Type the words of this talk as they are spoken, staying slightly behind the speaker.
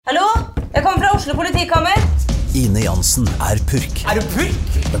Oslo politikammer. Ine Jansen purk. Du purk?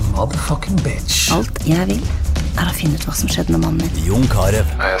 The motherfucking bitch. Alt jeg vil å finne ut hva som skjedde med mannen min. Jon Carew.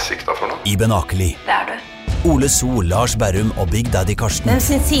 Jeg sikta for noe? Iben Akeli. Det du. Ole So, Lars Berrum og Big Daddy Karsten. Hvem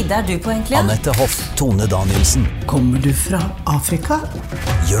sin side du på egentlig? Annette Hoff, Tone Danielsen. Kommer du fra Afrika?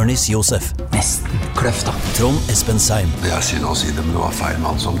 Jørnis Josef. Nesten kløfta. Trond Espen Seim. Det er synd å si det, men det var feil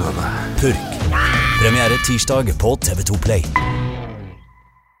mann som døde. Purk. Premiere tirsdag på TV2 Play.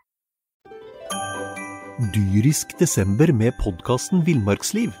 Dyrisk desember med podcasten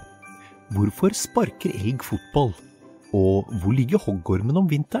Villmarksliv. Hvorfor sparker elg fotball? Og hvor ligger hoggormen om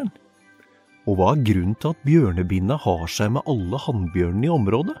vinteren? Og hva grunnen til at bjørnebinna har seg med alle hannbjørnene i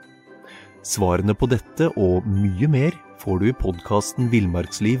området? Svarene på dette og mye mer får du i podcasten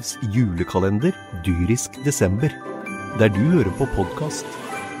Villmarkslivs julekalender Dyrisk desember, der du hører på podcast.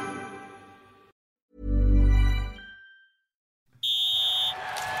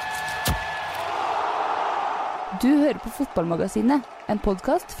 Du hører på Fotballmagasinet, en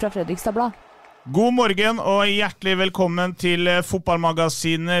podcast fra Fredrikstad Blad. God morgen og hjertelig velkommen til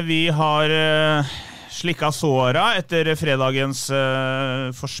Fotballmagasinet. Vi har slikket såra etter fredagens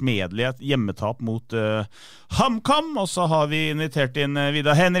forsmedelige hjemmetap mot HamKam. Og så har vi invitert inn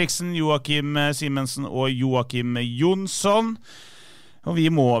Vidar Henriksen, Joakim Simensen og Joakim Jonsson. Og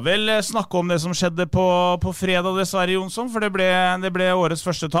vi må vel snakke om det som skjedde på fredag dessverre, Jonsson, for det ble årets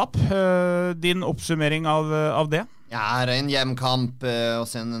første tap. Din oppsummering av det? Ja, det är en jämn kamp och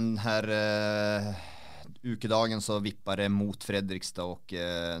sen den här ukedagen så vippar det mot Fredrikstad och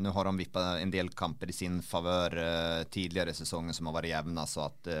nu har de vippat en del kamper i sin favör tidigare säsongen som har varit jämna så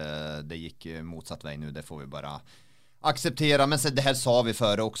att det gick motsatt väg nu, det får vi bara acceptera. Men det här sa vi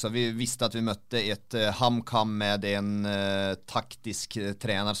före också, vi visste att vi mötte ett HamKam med en taktisk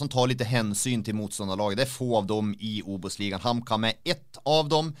tränare som tar lite hänsyn till motståndarlaget. Det är få av dem i OBOS-ligan. HamKam är ett av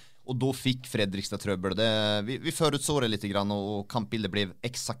dem. Och då fick Fredrikstad trøbbel. Vi förutsåg det lite grann och kampbildet blev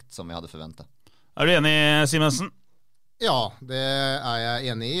exakt som vi hade förväntat. Är du enig, Simensen? Ja, det är jag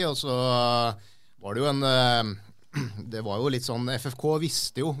enig i. Och så var det ju det var jo litt sånn, FFK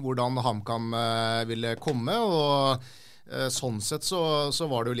visste jo hvordan HamKam ville komme, og sånn sett så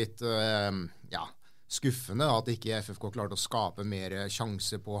var det jo litt skuffende at ikke FFK klarte å skape mer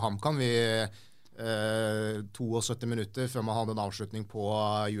sjanse på HamKam. Vi 72 minutter før man hadde en avslutning på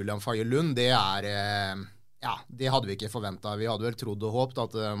Julian Faye Lund, det hadde vi ikke forventet. Vi hadde vel trodd og håpt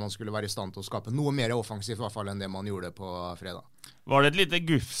at man skulle være i stand til å skape noe mer offensivt i hvert fall enn det man gjorde på fredag. Var det et lite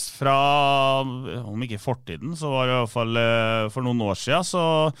gufs fra, om ikke fortiden, så var det i hvert fall for noen år siden, så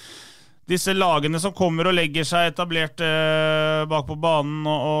disse lagene som kommer og legger seg etablert bak på banen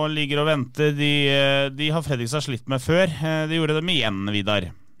og ligger og venter, de har Fredrikstad slitt med før. De gjorde dem igjen, Vidar.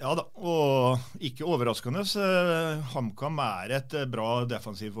 Ja da, og ikke overraskende, HamKam et bra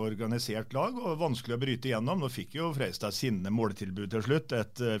defensivt organisert lag, og vanskelig å bryte igjennom. Nå fikk jo Fredrikstad sine måltilbud til slutt,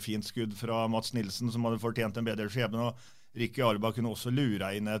 et fint skudd fra Mats Nilsen som hadde fortjent en bedre skjebne, og Rikke Alba kunne også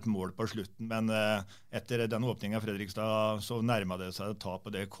lure inn et mål på slutten, men etter den åpningen av Fredrikstad så nærmet det seg tap,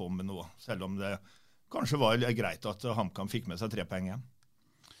 og det kom nå, selv om det kanskje var greit at HamKam fikk med seg 3 poeng igjen.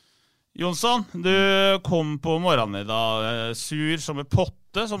 Jonsson, du kom på morgenen i dag, sur som en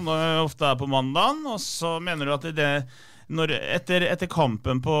potte, som det ofte på mandagen, og så mener du at etter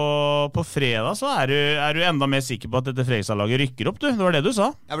kampen på fredag så er du enda mer sikker på at dette Fredrikstad-laget rykker opp, du. Det var det du sa.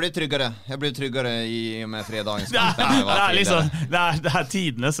 Jeg ble tryggere i og med fredagens kamp. Det er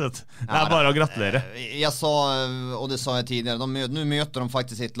tidenes, vet du. Det er bare å gratulere. Jeg sa, og det sa jeg tidligere, nu møter de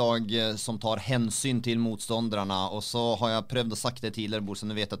faktisk et lag som tar hensyn til motståndarna, og så har jeg prøvd å sagt det tidligere, Bor, så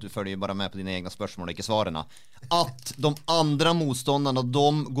du vet at du følger bare med på dine egne spørsmål, ikke svarene. At de andre motståndarna, de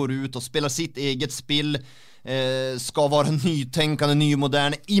går ut og spiller sitt eget spill, ska vara nytänkande,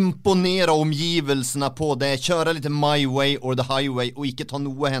 nymoderne, imponera omgivelserna på det, köra lite my way or the highway och ikke ta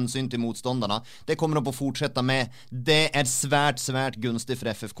noe hensyn till motståndarna. Det kommer de på fortsätta med. Det svært gunstigt för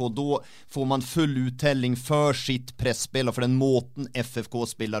FFK. Då får man full uttelling för sitt pressspel och för den måten FFK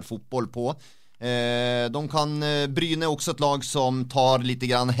spelar fotboll på. De kan Bryne också ett lag som tar lite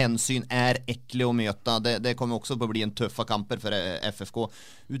grann hänsyn, äcklig att möta. Det kommer också att bli en tuffa kamper för FFK.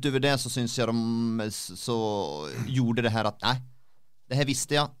 Utöver det så syns jag de så gjorde det här att nej, det här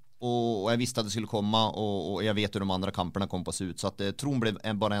visste jag och jag visste att det skulle komma och jag vet hur de andra kamperna kommer att se ut, så att tron blev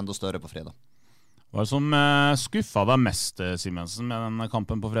bara ändå större på fredag. Vad som skuffa deg mest, Simensen, med den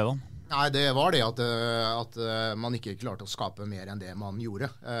kampen på fredag? Nei, det var det at man ikke klarte å skape mer enn det man gjorde.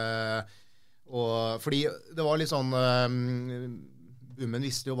 Og fordi det var litt sånn Bummen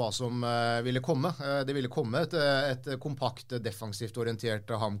visste jo hva som ville komme. Det ville komme et kompakt, defensivt orientert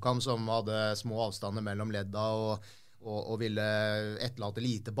HamKam som hadde små avstander mellom ledda og ville etterlate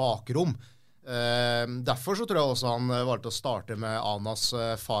lite bakrom. Derfor så tror jeg også han valgte å starte med Anas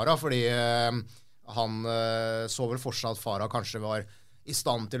Farah, fordi han så vel for seg at Farah kanskje var i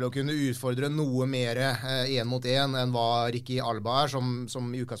stand til å kunne utfordre noe mer 1 mot 1 enn hva Ricky Alba som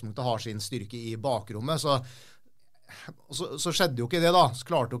i utgangspunktet har sin styrke i bakrommet. Så skjedde jo ikke det da. Så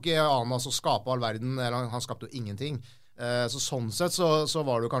klarte jo ikke Anas å skape all verden, eller han skapte jo ingenting. Så sånn sett så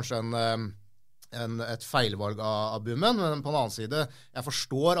var det jo kanskje et feilvalg av Bummen, men på den annen side, jeg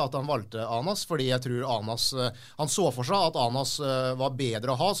forstår at han valgte Anas, fordi jeg tror Anas, han så for seg at Anas var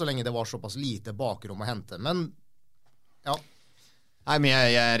bedre å ha, så lenge det var såpass lite bakrom å hente. Men, ja. Nej, men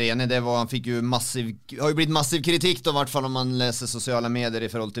jag är enig, han fick ju har ju blivit massiv kritik då, i vart fall om man läser sociala medier i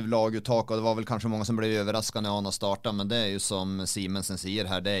förhåll till laguttag, och det var väl kanske många som blev överraskade när Ana startade, men det är ju som Simensen säger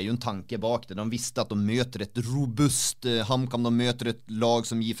här, det är ju en tanke bak det. De visste att de möter ett robust HamKam, de möter ett lag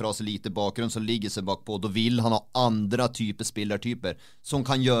som ger fra sig lite bakgrund, som ligger sig bak på, då vill han ha andra spelartyper som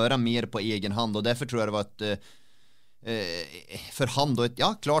kan göra mer på egen hand, och därför tror jag det var ett för han då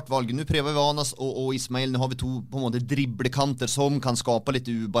klart valg. Nu prövar vi Anas och Ismail. Nu har vi to på en måte dribblekanter som kan skapa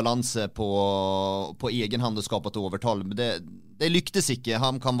lite ubalanse på egen hand och skapa ett övertal. Men det lyktes ikke.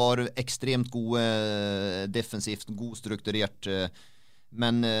 Han kan vara extremt god defensivt, god strukturert.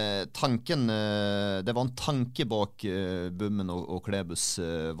 Men tanken, det var en tanke bak Bummen og Klebus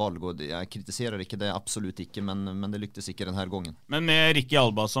valg, og jeg kritiserer ikke det, absolutt ikke, men det lyktes ikke denne gangen. Men med Ricky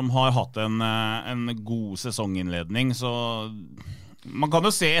Alba som har hatt en god sesonginnledning, så man kan jo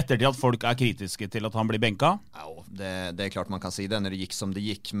se ettertid at folk kritiske til at han blir benka. Ja, det klart man kan si det när det gick som det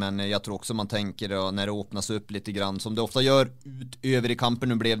gick, men jag tror också man tänker när det öppnas upp lite grann, som det ofta gör utöver i kampen.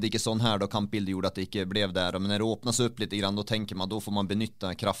 Nu blev det inte sån här då, kampbilden gjorde att det inte blev där, men när det öppnas upp lite grann, då tänker man, då får man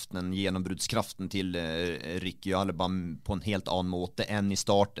benytta kraften, genombruddskraften till Ricky Alba på en helt annan måte än i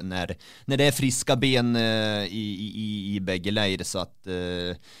starten när det är friska ben i bägge läger, så att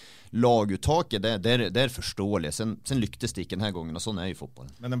laguttaket, det er forståelig. Sen lyktes det ikke denne gangen, og sånn jo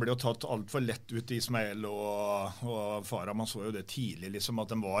fotballen. Men den ble jo tatt alt for lett ut i Ismail og Farah. Man så jo det tidlig, liksom,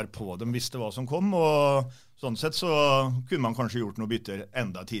 at de var på, de visste hva som kom, og sånn sett så kunne man kanskje gjort noe bytter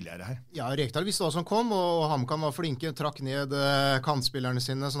enda tidligere her. Ja, Rekdal visste hva som kom, og HamKam var flinke, trakk ned kantspillerne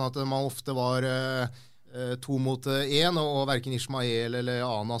sine, sånn at man ofte var 2 mot 1, og hverken Ismail eller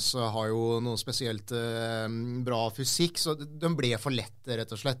Anas har jo noe spesielt bra fysikk, så de ble for lette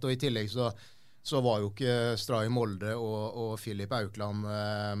rett og slett, og i tillegg så var jo ikke Stray Molde og Filip Aukland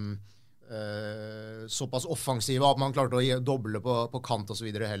såpass offensive at man klarte å doble på kant og så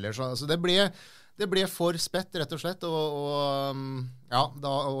videre heller, så det ble for spett rett og slett, og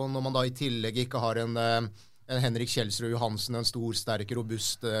når man da i tillegg ikke har en Henrik Kjelsrud Johansen, en stor, sterk,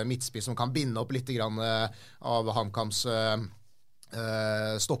 robust midtspiss som kan binde opp litt grann av HamKams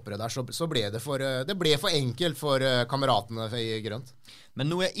stoppere der, så ble det ble for enkelt for kameratene i grønt.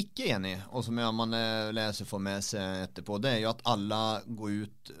 Men noe jeg ikke enig, og som man läser får med seg etterpå, det jo at alle går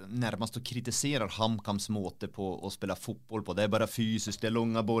ut nærmest og kritiserer HamKams måte på å spille fotball på. Det bare fysisk, det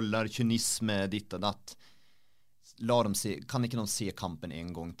långa bollar, kynisme, ditt og datt. Kan ikke de se kampen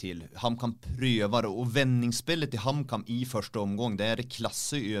en gång till? HamKam prövar, och vändningsspelet i HamKam i första omgång, det det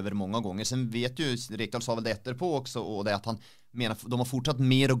klasse över många gånger. Sen vet ju Rekdal sa väl det etterpå också, och det att han menar de har fortsatt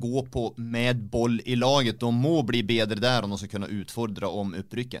mer att gå på med boll i laget. De må bli bedre där om de ska kunna utfordra om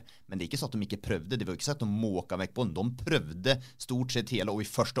upprycket. Men det är inte så att de inte prövde. Det var inte så att de måka väck bollen. De prövde stort sett hela, och i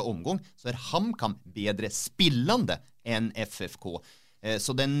första omgång så HamKam bedre spillande än FFK.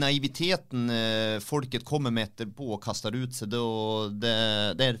 Så den naiviteten folket kommer med etterpå og kaster ut seg,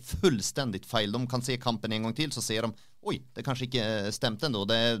 det fullstendig feil. De kan se kampen en gang til, så ser de, oi, det kanskje ikke stemte ändå.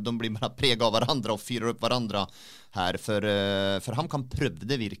 De blir bare preg av hverandre og fyrer opp hverandre her. For HamKam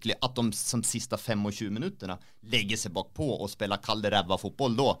prøvde virkelig at de som sista 25 minuterna legger seg bak på og spiller kalde ræva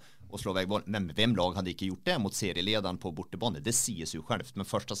fotball da, og slå veg boll. Men hvem lag hadde ikke gjort det mot serielederen på bortebane? Det sies jo selvt. Men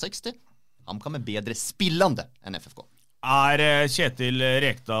første 60, HamKam bedre spillende enn FFK. Kjetil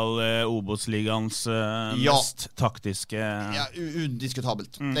Rekdal Obos-ligans mest taktiske? Ja,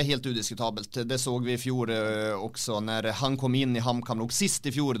 udiskutabelt. Det helt udiskutabelt. Det såg vi i fjor också när han kom in i HamKam. Låg sist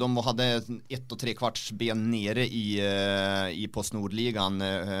i fjor. De hade 1 3/4 ben nere i PostNord-ligan.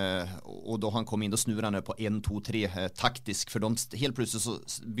 Och då han kom in, då snurrade han på 1, 2, 3 taktisk. För de helt plötsligt så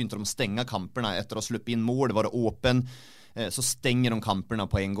begynte de stänga kamperna. Efter att ha släppt in mål var det åpen. Så stänger de kamperna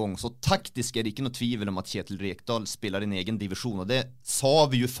på en gång. Så taktisk det ikke noe tvivel om at Kjetil Rekdal spiller i en egen division, og det sa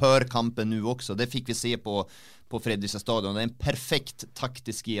vi jo før kampen nu også. Det fikk vi se på Fredrikstad stadion. Det en perfekt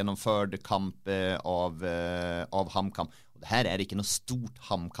taktisk genomförd kamp av HamKam. Det här är inte något stort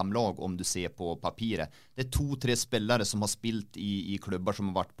HamKam-lag om du ser på papiret. Det är 2-3 spelare som har spilt i klubbar som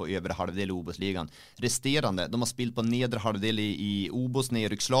har varit på övre halvdel i Obosligan. Resterande, de har spilt på nedre halvdel i Obos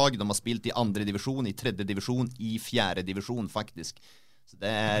nedryckslag. De har spilt i andra division, i tredje division, i fjärde division faktiskt. Så det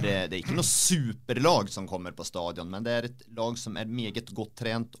är inte något superlag som kommer på stadion, men det är ett lag som är meget gott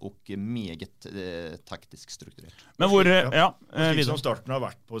trent och meget taktiskt strukturerat. Men slik som starten har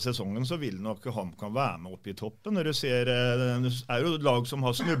varit på säsongen så vill nog HamKam vara med upp i toppen. När du ser är ju ett lag som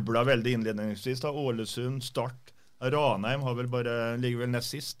har snubblat väldigt inledningsvis. Ålesund, Start, Ranheim har väl bara ligger väl näst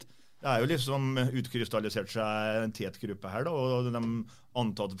sist. Det är ju liksom utkrystalliserat sig en tät grupp här då, och de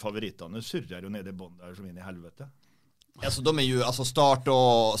antalet favoriterna surrar ju ned i bond där som in i helvete. Alltså de är ju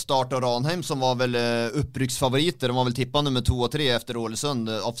Start och Ranheim som var väl upprycksfavoriter. De var väl tippa nummer 2 och 3 efter Ålesund.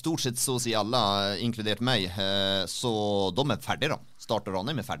 Av stort sett så ser alla, inkluderat mig. Så de är färdiga då. Start och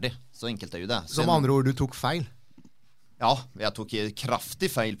Ranheim är färdiga. Så enkelt är ju det. Som andra ord, du tog fel. Ja, jag tog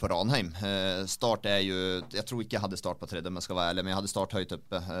kraftig fel på Ranheim. Start är ju, jag tror inte jag hade Start på 3 om jag ska vara ärlig, men jag hade Start höjt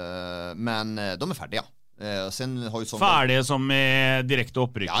uppe. Men de är färdiga. Sen har ju färdiga som är direkt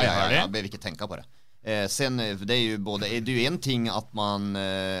uppryck. Ja, jag behöver inte tänka på det. Sen det är ju både det är ju en ting att man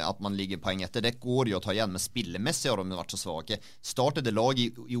ligger poäng efter, det går ju att ta igen, men spillemässigt har de varit så svaga. Startade lag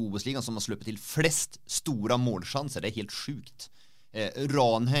i Obosligan som har släppt till flest stora målchanser, det är helt sjukt.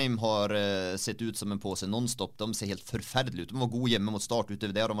 Ranheim har sett ut som en påse nonstop. De ser helt förfärligt ut. De var god hemma mot Start,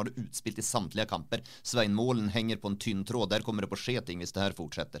 utöver det de var utspilt i samtliga kamper. Sveinmålen hänger på en tynn tråd. Där kommer det på ske ting hvis det här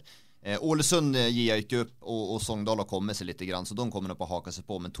fortsätter. Ålesund ger jag inte upp, och Sogndal har kommit sig lite grann, så de kommer nog att haka sig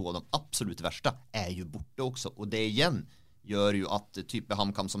på, men 2 av de absolut värsta är ju borta också, och det igen gör ju att typ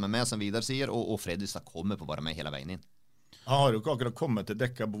HamKam som är med som vidare ser och Fredrikstad kommer på att vara med hela vägen in. Han har ju akkurat kommit till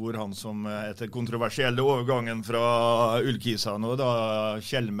Deckabor, han som etter kontroversielle övergången från Ullkisa och då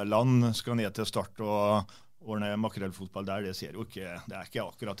Kjelmeland ska ner till Start och ordna makrellfotboll där. Det ser ju inte, det är inte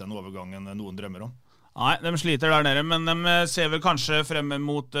akkurat den övergången någon drömmer om. Nej, de sliter der nere, men de ser vel kanskje frem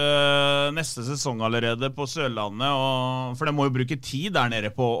mot neste sesong allerede på Sørlandet, for de må jo bruke tid der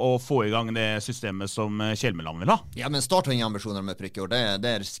nere på å få i gang det systemet som Kjelmeland vil ha. Ja, men Start har inga ambitioner med prickor, det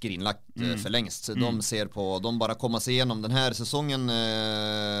är skrinlagt för längst. De ser på, de bara kommer sig igenom den här säsongen,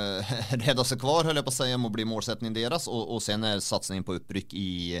 rädda sig kvar, höll jag på att säga, och bli målsättning deras, och sen är satsningen på uppryck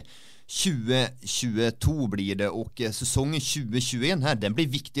i 2022 blir det, och säsongen 2021 här, den blir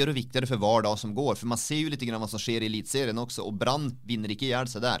viktigare och viktigare för var dag som går, för man ser ju lite grann vad som sker i elitserien också, och Brann vinner inte ihjäl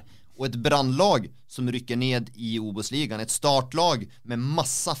sig där. Och ett Brannlag som rycker ned i Obosligan, ett startlag med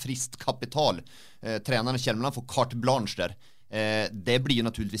massa friskt kapital, tränaren Kjelmeland får carte blanche där. Det blir ju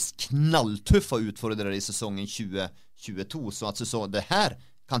naturligtvis knalltuffa utfordrare i säsongen 2022, så att det här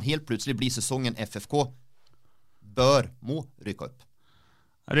kan helt plötsligt bli säsongen FFK må rycka upp.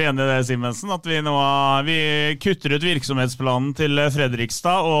 Er du enig i det, Simensen, at vi kutter ut virksomhetsplanen til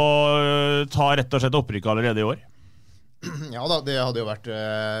Fredrikstad og tar rett og slett opprykk allerede i år? Ja da, det hadde jo vært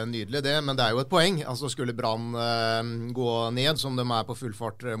nydelig det, men det er jo et poeng. Altså skulle Brann gå ned, som de er på full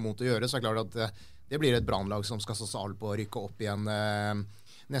fart mot å gjøre, så er det klart at det blir et Brannlag som skal satse alt på å rykke opp igjen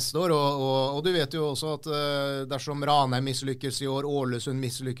neste år, og du vet jo også at dersom Ranheim mislykkes i år, Ålesund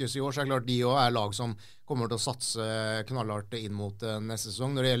mislykkes i år, så er det klart de også er lag som kommer til å satse knallhardt inn mot neste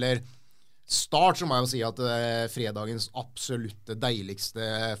sesong. Når det gjelder Start, så må jeg jo si at fredagens absolutt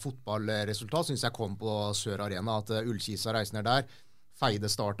deiligste fotballresultat synes jeg kom på Sør Arena, at Ullkisa reiser ned der, feide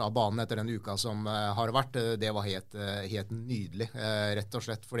Start av banen etter den uka som har vært. Det var helt nydelig, rett og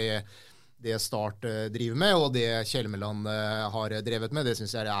slett, fordi det Start driver med, og det Kjelmeland har drevet med, det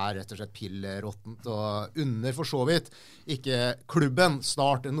synes jeg er rett og slett pillråttent, og under for så vidt ikke klubben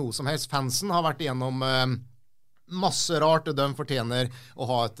Start noe som helst. Fansen har vært igjennom masse rart, de fortjener å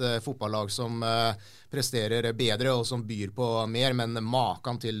ha et fotballag som presterer bedre og som byr på mer, men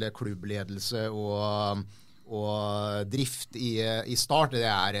maken til klubbledelse og drift i Start, det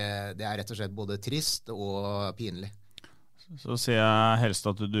er rett og slett både trist og pinlig. Så ser jeg helst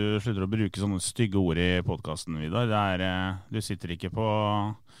at du slutter å bruke sånne stygge ord i podcasten, Vidar. Du sitter ikke på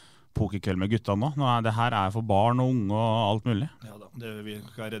pokerkveld med gutta nå. Det her er for barn og unge og alt mulig. Ja da, vi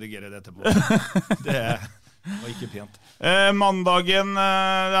skal redigere det etterpå. Det var ikke pent. Mandagen,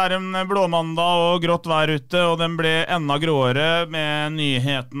 det er en blåmandag og grått vær ute, og den ble enda gråere med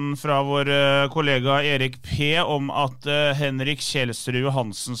nyheten fra vår kollega Erik P. om at Henrik Kjelsrud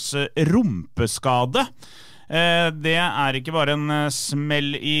Hansens rumpeskade, det er ikke bare en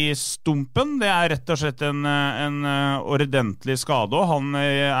smell i stumpen, det er rett og slett en ordentlig skade, og han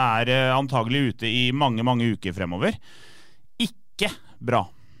er antagelig ute i mange uker fremover. Ikke bra.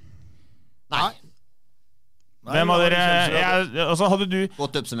 Nei. Hvem av dere altså hadde du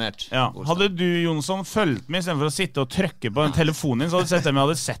Godt oppsummert. Ja, hadde du, Jonsson, følt med istedenfor å sitte og trykke på den telefonen din, så hadde du sett dem jeg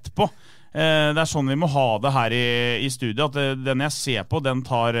hadde sett på. Det sånn vi må ha det her i studio, at den jeg ser på, den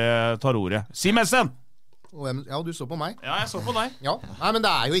tar ordet. Simensen! Ja, du så på meg. Ja, jeg så på deg. Ja. Nei, men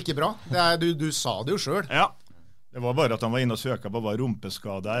det jo ikke bra. Du sa det jo selv. Ja. Det var bare at han var inne og søka på hva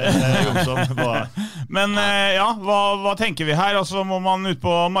rumpeskade Men hva tenker vi her? Altså, må man ut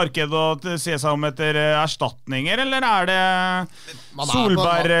på markedet og se seg om etter erstatninger, eller det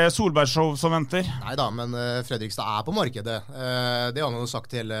Solberg-show som venter? Neida, men Fredrikstad på markedet. Det har man jo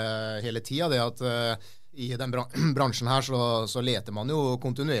sagt hele tiden, det at i den bransjen her så leter man jo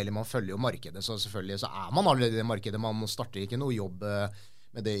kontinuerlig, man følger jo markedet, så selvfølgelig så man allerede i det markedet, man starter ikke noe jobb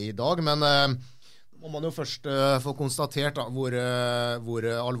med det i dag, men må man jo først få konstatert da, hvor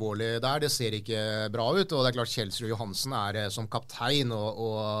alvorlig det ser ikke bra ut, og det klart Kjelsrud Johansen som kaptein,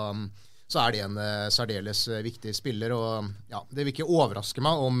 og så det en særdeles viktig spiller, og ja, det vil ikke overraske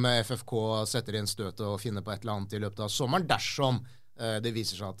meg om FFK setter inn støt og finner på et eller annet i løpet av sommeren, dersom det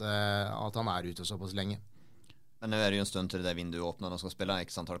viser seg at han ute såpass lenge. Men nå det jo en stund til det vinduet åpner, og skal spille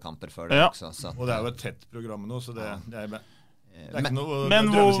x antall kamper før det også. Så. Og det jo et tett program nå, så det Men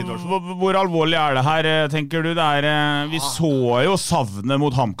hvor alvorlig det her, tenker du? Vi så jo savnet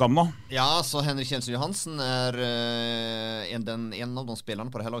mot HamKam nå. Ja, så Henrik Kjelsrud Johansen en av de spelerne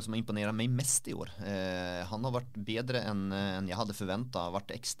på det her laget som har imponerat mig mest i år. Han har varit bedre än jag hade förväntat.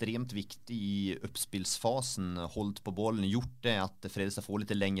 Varit extremt viktig i uppspelsfasen, hållit på bollen, gjort det att Fredrikstad får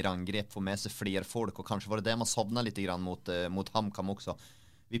lite längre angrepp, får med sig fler folk, och kanske var det man savnade lite grann mot HamKam också.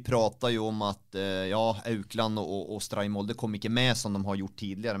 Vi pratar ju om att Aukland och Strajmolde kom inte med som de har gjort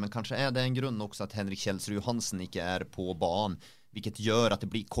tidigare, men kanske det en grund också att Henrik Kjelsrud Johansen inte på banan, vilket gör att det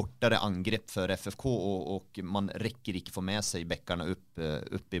blir kortare angrepp för FFK och man räcker inte få med sig bäckarna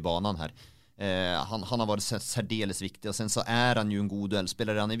upp i banan här. Han har varit särdeles viktig, och sen så han ju en god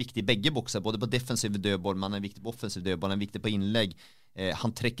duellspelare. Han viktig i bägge boxar, både på defensiv dödboll, men han viktig på offensiv dödboll, han viktig på inlägg.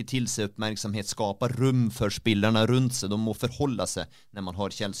 Han träcker till sig uppmärksamhet, skapar rum för spelarna runt sig. De må förhålla sig när man har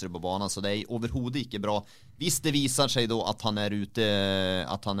Kjelsrud på banan, så det överhuvud inte bra. Visst, det visar sig då att han är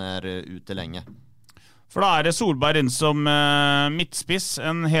ute länge. For da det Solberg inn som midtspiss,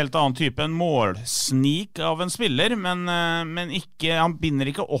 en helt annen type, en målsnik av en spiller, men ikke, han binder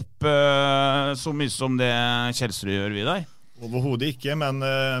ikke opp så mye som det Kjelsrud gjør, Vidar. Overhodet ikke, men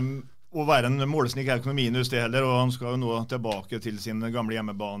å være en målsnik ikke noe minus det heller, og han skal jo nå tilbake til sin gamle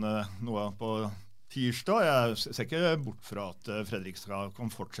hjemmebane nå på tirsdag. Jeg ser ikke bort fra at Fredrikstad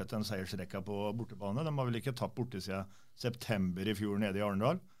kan fortsette en seiersrekka på bortebane. De har vel ikke tapt borte siden september i fjor nede i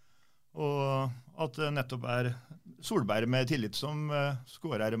Arendal. Og at det nettopp Solberg med tillit som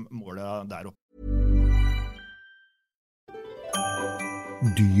skårer målet der oppe.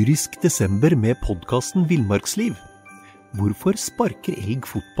 Dyrisk desember med podcasten Villmarksliv. Hvorfor sparker elg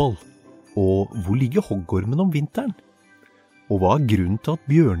fotball? Og hvor ligger hoggormen om vinteren? Og hva grunnen til at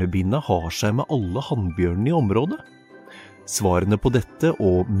bjørnebinna har seg med alle hannbjørnene i området? Svarene på dette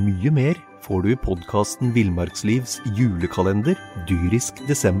og mye mer får du i podcasten Villmarkslivs julekalender Dyrisk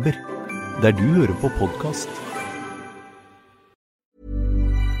desember, der du hører på podcast.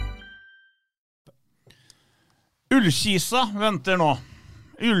 Ullkisa venter nå.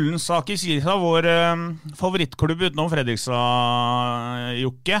 Ullensak i Kisa, vår favorittklubb utenom Fredrikstad,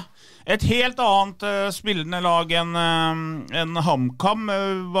 Jokke. Et helt annet spillende lag enn HamKam.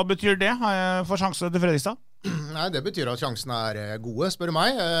 Hva betyr det for sjansen til Fredrikstad? Nei, det betyr at sjansene gode, spør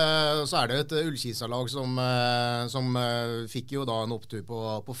meg. Så det et Ullkisa-lag som fikk jo da en opptur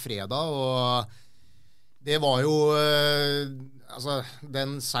på fredag, og det var jo altså,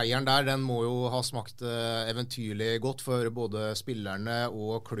 den seieren der, den må jo ha smakt eventyrlig godt for både spillerne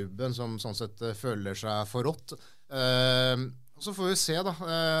og klubben, som sånn sett føler seg forrådt. Så får vi se da,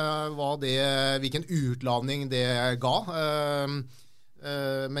 hvilken utladning det ga.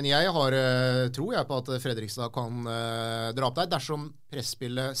 Men jeg tror jeg på at Fredrikstad kan dra opp der. Dersom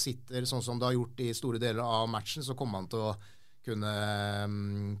presspillet sitter sånn som det har gjort i store deler av matchen, så kommer man til å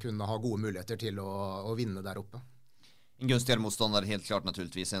kunne ha gode muligheter till att vinna där uppe. En gunstigare motståndare helt klart,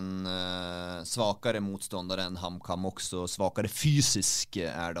 naturligtvis en svagare motståndare än HamKam också, svagare fysisk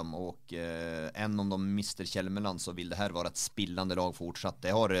de, och än om de mister Kjelmeland så vill det här vara ett spillande lag fortsatt.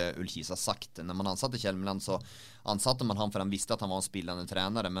 Det har Ullkisa sagt. När man ansatte Kjelmeland så ansatte man han för han visste att han var en spillande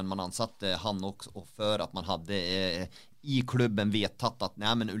tränare, men man ansatte han också för att man hade i klubben vetat att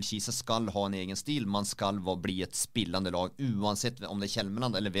nej, men Ullkisa ska ha en egen stil, man ska bli ett spillande lag oavsett om det är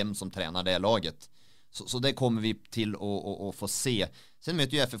Kjelmeland eller vem som tränar det laget. Så det kommer vi till att få se. Sen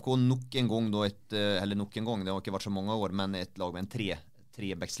möter ju FFK nog en gång då eller nog en gång, det har inte varit så många år, men ett lag med en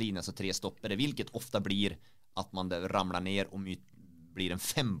trebackslinje, alltså 3 stoppare, vilket ofta blir att man ramlar ner och blir en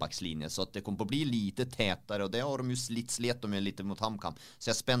fembackslinje, så att det kommer att bli lite tätare, och det har de ju slet med lite mot HamKam. Så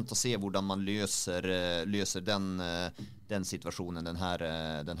jag är spänt att se hur man löser den situationen, den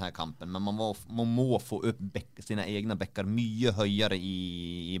här kampen. Men man må få upp sina egna bäckar mycket höjare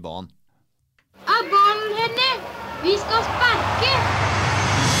i ban. Ballen henne! Vi ska sparke!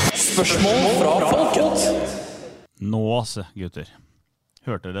 Spørsmål fra folket. Nå altså, gutter.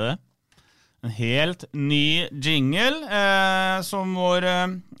 Hørte dere det? En helt ny jingle som vår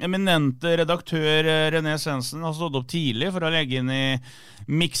eminente redaktør René Svendsen har stått opp tidlig for å legge inn i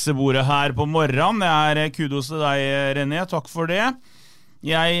miksebordet her på morgenen. Det kudos til deg, René. Takk for det.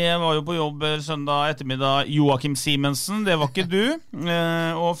 Jeg var jo på jobb søndag ettermiddag, Joakim Simensen, det var ikke du,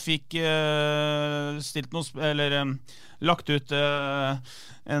 og fikk lagt ut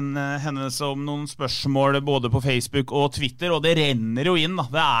en hendelse om noen spørsmål både på Facebook og Twitter, og det renner jo inn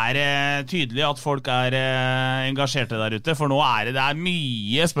da. Det tydelig at folk engasjerte der ute, for nå det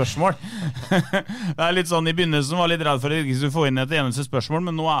mye spørsmål. Det litt sånn, i begynnelsen var litt redd for at jeg ikke skulle få inn et eneste spørsmål,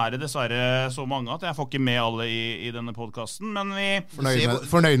 men nå det dessverre så mange at jeg får ikke med alle i denne podcasten, men vi...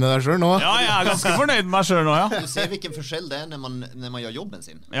 Fornøyd med deg selv nå? Ja, jeg ganske fornøyd med meg selv nå, ja. Du ser vilken forskjell det när man gör jobben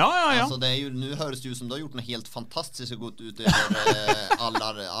sin. Ja. Alltså det ju, nu hörs det ju som du har gjort något helt fantastiskt och gått ut över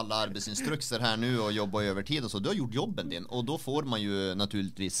alla arbetsinstrukser här nu och jobba över tid och så. Du har gjort jobben din, och då får man ju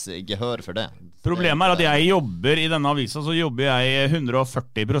naturligtvis gehör för det. Problemet at jeg jobber i denne avisa, så jobber jeg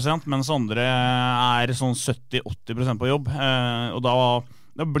 140%, mens andre sånn 70-80% på jobb. Og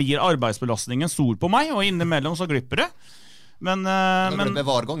da blir arbeidsbelastningen stor på meg, og innimellom så glipper det. Men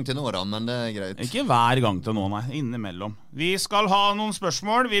hver gang til nå da, men det greit. Ikke hver gang til nå, nei, innimellom. Vi skal ha noen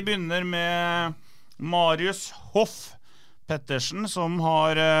spørsmål. Vi begynner med Marius Hoff Pettersen, som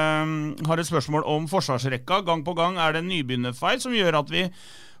har et spørsmål om forsvarsrekka. Gang på gang det en nybegynnerfeil som gjør at vi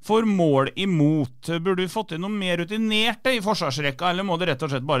får mål imot. Burde vi fått inn noe mer rutinerte i forsvarsrekka, eller må det rett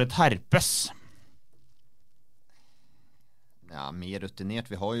og slett bare terpes? Ja, mer rutinert.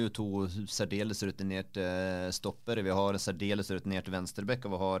 Vi har ju två särdeles rutinerte stoppare. Vi har en särdeles rutinert vänsterback,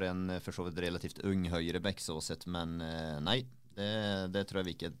 och vi har en för så vidt relativt ung högerback så sett, men nej, det tror jag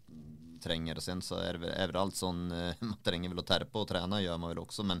vi inte tränger. Sen så är det allt sån man tränger väl att terpa och träna gör man väl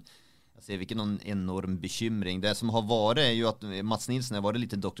också, men jag ser vilken någon enorm bekymring. Det som har varit är ju att Mats Nilsson har varit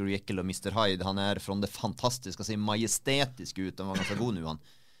lite Dr. Jekyll och Mr. Hyde. Han från det fantastiska, ser majestätisk ut, han var ganska god nu, han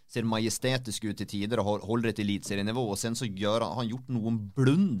ser majestätisk ut i tider och håller ett elitserienivå, och sen så har han gjort någon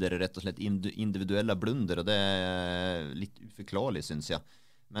blunder, rätt och slett individuella blunder, och det är lite förklarligt syns jag.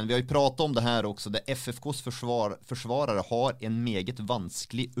 Men vi har ju pratat om det här också, där FFKs försvarare har en meget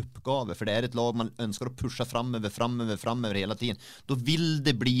vansklig uppgave, för det är ett lag man önskar att pusha framöver hela tiden. Då vill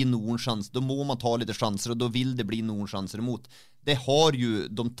det bli någon chans, då må man ta lite chanser, och då vill det bli någon chanser emot. Det har ju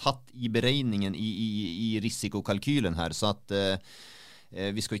de tatt i beräkningen i risikokalkylen här, så att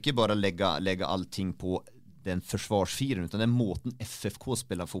vi ska inte bara lägga allting på den försvarsfiren, utan den måten FFK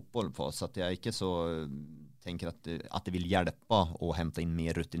spelar fotboll på, så att jag inte så tänker att det vill hjälpa och hämta in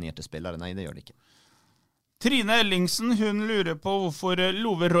mer rutinerade spelare. Nej, det gör det inte. Trine Ellingsen, hun lurer på hvorfor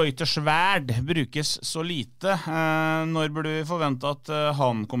Love Reuters Svärd brukes så lite. Når burde vi forvente at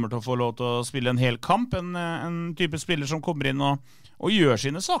han kommer til å få lov til å spille en hel kamp? En type spiller som kommer inn og gjør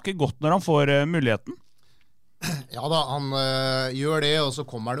sine saker godt når han får muligheten? Ja da, han gjør det, og så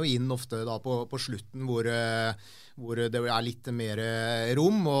kommer han jo inn ofte da på slutten hvor det litt mer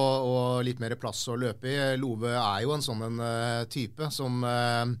rom og litt mer plass å løpe i. Love jo en sånn type som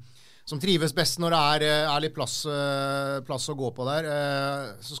trives best når det litt plass å gå på der.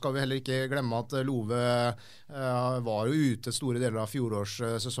 Så skal vi heller ikke glemme at Love var jo ute store deler av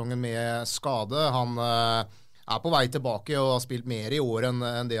fjorårssesongen med skade. Han på vei tilbake og har spilt mer i år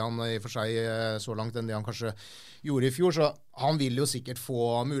enn det han i for seg så langt enn det han kanskje gjorde i fjor, så han vil jo sikkert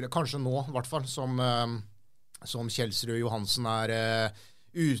få mulighet, kanskje nå i hvert fall, som Kjelsrud Johansen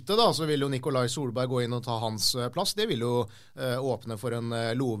ute da, så vil jo Nikolai Solberg gå inn og ta hans plass. Det vil jo åpne for en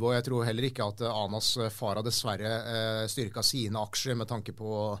Love, og jeg tror heller ikke at Anas far har dessverre styrket sine aksjer med tanke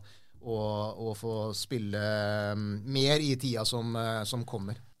på å få spille mer i tida som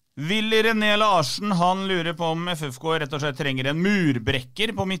kommer. Willy René Larsen, han lurer på om FFK rett og slett trenger en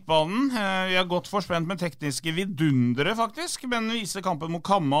murbrekker på midtbanen. Vi har gått for spent med tekniske vidundere faktisk, men viser kampen mot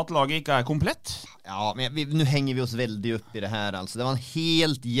Kamma at laget ikke komplett. Ja, men nu hänger vi oss väldigt upp i det här. Alltså, det var en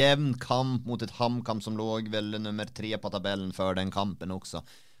helt jämn kamp mot ett HamKam som låg väl nummer 3 på tabellen för den kampen också.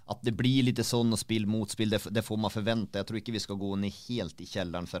 Att det blir lite sån och spill motspill, det får man förvänta. Jag tror inte vi ska gå ner helt i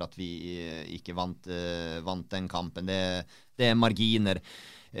källaren för att vi inte vant den kampen. Det marginer.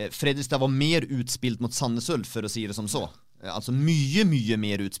 Fredrikstad var mer utspilt mot Sandnes Ulf, för att säga det som så. Altså mye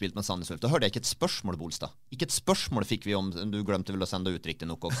mer utspilt med Sandnes Ulf. Da hørte jeg ikke et spørsmål, Bolstad. Ikke et spørsmål fikk vi om, du glemte vel å sende ut riktig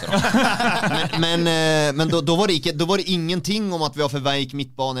nok også. Men da var det ingenting om at vi har for veik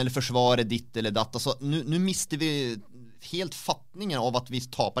midtbane eller forsvaret ditt eller datt. Altså, nu mister vi helt fattningen av at vi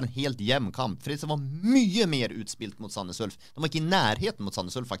taper en helt jevn kamp. For det var mye mer utspilt mot Sandnes Ulf. De var ikke i nærheten mot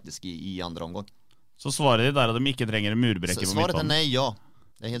Sandnes Ulf faktisk i andre omgang. Så svaret ditt at de ikke trenger en murbrekke på midtbanen? Svaret nei, ja.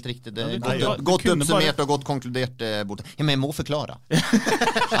 Det helt riktigt. Det godt uppsummerat och gott konkluderat bort. Ja, men jag må förklara.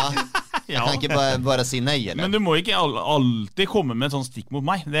 Jag kan inte bara si nej eller. Men du må ikke alltid komme med et sånt stikk mot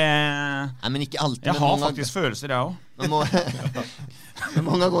meg. Nej, men ikke alltid. Jeg har faktisk følelser, jeg også. Men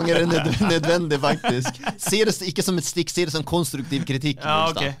många gånger är det nödvändigt faktiskt. Se det ikke som et stikk, se det som konstruktiv kritikk.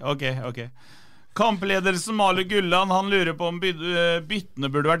 Ja, ok. Kampledelsen Malu Gulland, han lurer på om byttene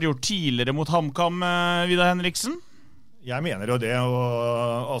burde vært gjort tidligere mot HamKam, Vidar Henriksen? Jeg mener jo det,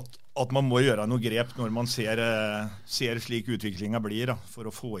 og at man må gjøre noe grep når man ser slik utviklingen blir, da, for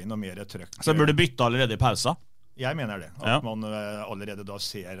å få inn noe mer trøkk. Så burde bytte allerede i pausa? Jeg mener det, at man allerede da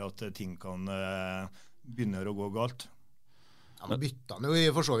ser at ting kan begynne å gå galt. Ja, man bytta han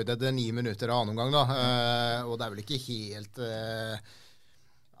jo for så vidt etter 9 minutter av annen omgang da, og det er vel ikke helt...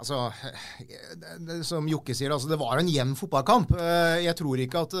 Altså, som Jokke sier, altså, det var en jevn fotballkamp. Jeg tror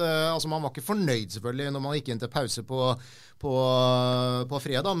ikke at man var ikke fornøyd selvfølgelig når man gikk inn til pause på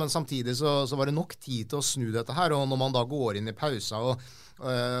fredag, men samtidig så var det nok tid til å snu dette her, og når man da går inn i pausa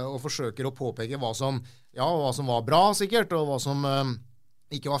og forsøker å påpeke hva som var bra sikkert, og hva som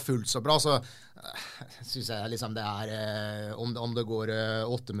ikke var fullt så bra, så synes jeg liksom det om det går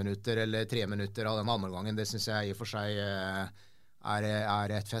 8 minutter eller 3 minutter av den andre gangen, det synes jeg i og for seg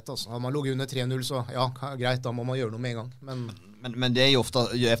er et fett. Altså. Har man logget under 3-0 så ja, greit, da må man gjøre noe med en gang. Men det är ju ofta,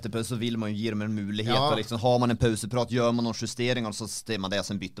 efter paus så vill man ju ge dem en möjlighet. Ja. Liksom, har man en pauseprat, gör man någon justeringar så stämmer man det.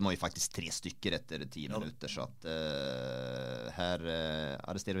 Sen byter man ju faktiskt 3 stycken efter 10 minuter. Så att här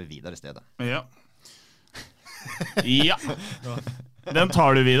arresterar vi vidare istället. Ja. Ja. Den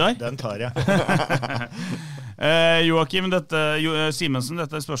tar du, Vidar? Den tar jeg. Joakim, Simensen,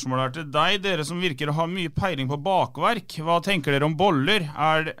 dette spørsmålet er til deg. Dere som virker å ha mye peiling på bakverk, hva tenker dere om boller?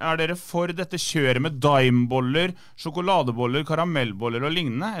 Er dere for dette kjøret med daimboller, sjokoladeboller, karamellboller og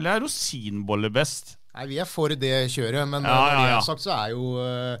lignende, eller er rosinboller best? Nei, vi er for det kjøret, men når det er sagt så er jo...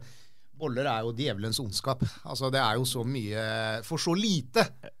 Boller er jo djevelens ondskap. Altså det er jo så mye, for så lite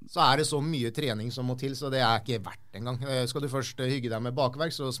så er det så mye trening som må til, så det er ikke verdt en gang. Skal du først hygge deg med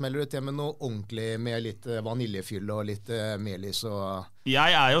bakverk, så smeller du til med noe ordentlig med litt vaniljefyll og litt melis.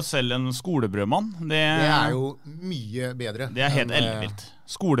 Jeg er jo selv en skolebrødmann. Det er jo mye bedre. Det er helt ellevilt.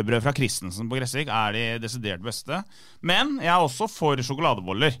 Skolebrød fra Christensen på Gressvik er de desidert beste. Men jeg er også for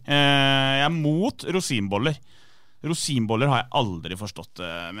sjokoladeboller. Jeg er mot rosinboller. Rosinboller har jeg aldri forstått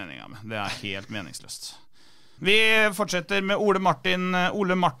meningen med. Det er helt meningsløst. Vi fortsetter med Ole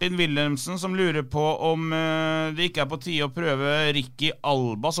Martin Wilhelmsen, som lurer på om det ikke er på tide å prøve Ricky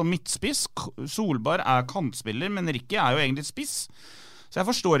Alba som midtspiss. Solberg er kantspiller, men Ricky er jo egentlig spiss. Så jeg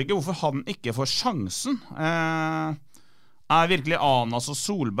forstår ikke hvorfor han ikke får sjansen. Er virkelig Anas og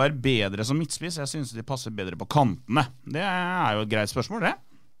Solberg bedre som midtspiss? Jeg synes de passer bedre på kantene. Det er jo et greit spørsmål, det.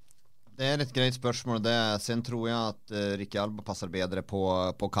 Det är ett grejt spørsmål det. Sen tror jag att Ricky Alba passar bättre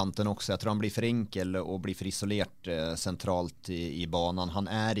på kanten också. Jag tror han blir för enkel och blir för isolert centralt i banan. Han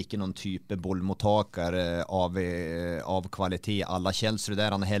är inte någon typ bollmottagare av kvalitet. Alla Kjelsrud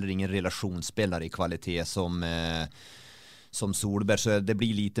där, han är heller ingen relationsspelare i kvalitet som Solberg, så det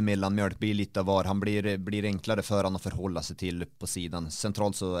blir lite mellanmjölk, blir lite av var. Han blir enklare för han att förhålla sig till på sidan.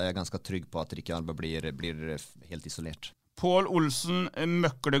 Centralt så är jag ganska trygg på att Ricky Alba blir helt isolert. Pål Olsen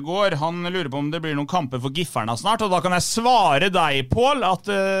Møklegård, han lurer på om det blir noen kamper for Gifferna snart, og da kan jeg svare deg, Pål, at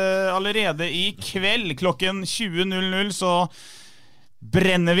allerede i kveld klokken 20.00 så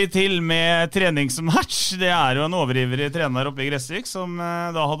brenner vi til med treningsmatch. Det er jo en overivrig trener oppe i Gressvik som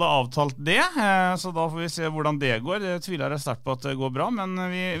da hadde avtalt det, så da får vi se hvordan det går. Det tviler jeg sterkt på at det går bra, men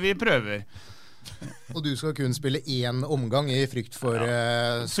vi prøver. Og du skal kun spille 1 omgang i frykt for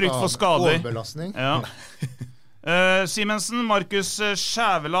skader. Overbelastning. Ja. Simensen, Markus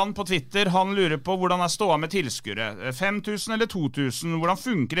Skjæveland på Twitter, han lurer på hvordan ståa med tilskuere. 5000 eller 2000? Hvordan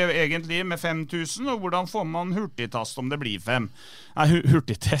funker det egentlig med 5000, og hvordan får man hurtigtast om det blir 5?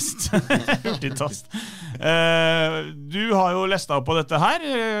 Hurtigtest. Hurtigtast. Du har jo lest opp på dette her,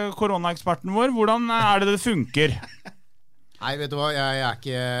 koronaeksperten vår. Hvordan er det funker? Nei, vet du hva,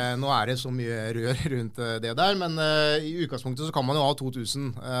 nå er det så mye rør rundt det der, men i utgangspunktet så kan man jo ha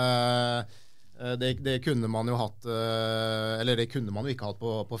 2000. Det kunne man jo hatt, eller det kunne man jo ikke hatt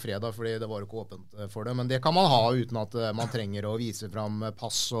på fredag, fordi det var jo ikke åpent for det, men det kan man ha uten at man trenger å vise fram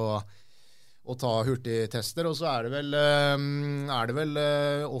pass å ta hurtigtester, og så er det vel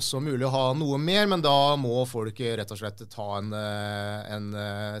også mulig å ha noe mer, men da må folk rett og slett ta en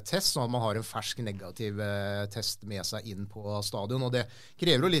test, sånn at man har en fersk negativ test med seg inn på stadion, og det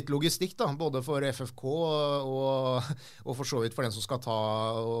krever jo litt logistikk da, både for FFK og for så vidt for den som skal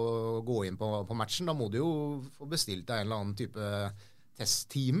gå inn på matchen. Da må du jo få bestilt deg en eller annen type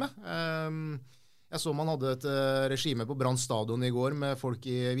testtime. Jeg så man hadde et regime på Brann stadion i går med folk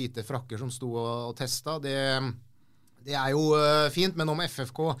i hvite frakker som sto og testet. Det er jo fint, men om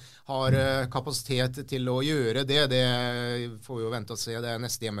FFK har kapasitet til å gjøre det får vi jo vente og se. Det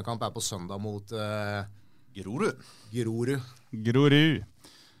neste hjemmekamp på søndag mot Grorud.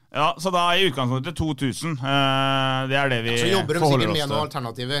 Ja, så da i utgangspunktet 2000. Det det vi så jobber de forholder sikkert oss med til. noen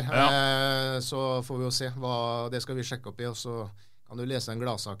alternativer. Ja. Så får vi jo se. Det skal vi sjekke opp i, og så kan du lese en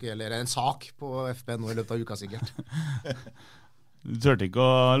gladsak eller en sak på FB nå i løpet av uka sikkert. Du tørte ikke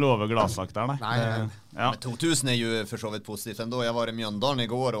å love gladsak der, nei. Nej. Ja. Men 2000 ju för så vidt positivt ändå. Jag var i Mjøndalen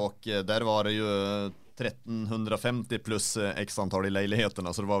igår och där var det ju 1350 plus x antal i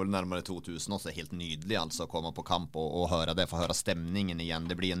lägenheterna, så det var väl närmare 2000 och så helt nydelig alltså att komma på kamp och höra det, få höra stämningen igen.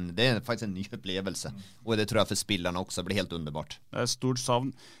 Det är faktiskt en ny upplevelse. Och det tror jag för spelarna också blir helt underbart. Det är stort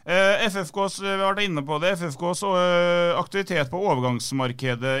savn. FFKs, vi har varit inne på det, FFKs aktivitet på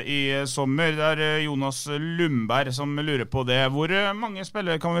overgangsmarkedet i sommer. Det är Jonas Lundberg som lurer på det. Hvor mange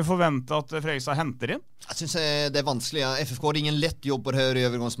spelare kan vi förvänta att Fredrikstad hämtar in? Jag syns det är vanskligt. FFK har ingen lätt jobb på det här i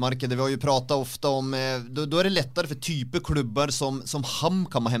övergångsmarkedet. Vi har ju pratat ofta om då är det lättare för typer klubbar som Ham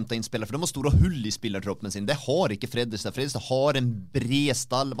kan man hämta in spelare, för de har stora hull i spelartruppen sin. Det har inte Fredrikstad. Fredrikstad har en bred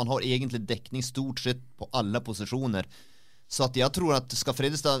stall. Man har egentligen täckning stort sett på alla positioner. Så att jag tror att ska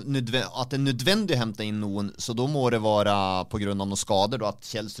Fredrikstad att det är nödvändigt att hämta in någon, så då må det vara på grund av några skador då, att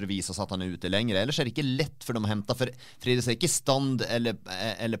Kjellström visar så att han är ute längre. Eller så är det inte lätt för dem att hämta, för Fredrikstad är inte stand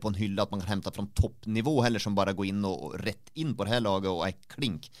eller på en hylla att man kan hämta från toppnivå heller, som bara går in och rätt in på det här laget och är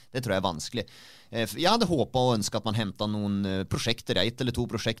klink. Det tror jag är vanskligt. Jag hade hoppat och önskat att man hämtar någon projekter, ett eller två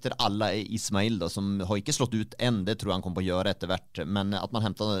projekter, alla är Ismail då, som har inte slått ut än, det tror jag han kommer att göra eftervärt, men att man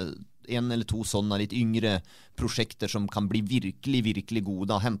hämtar en eller två sådana lite yngre projekter som kan bli virkelig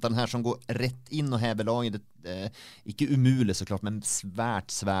goda. Hämta den här som går rätt in och häver laget. Ikke umulig såklart, men svært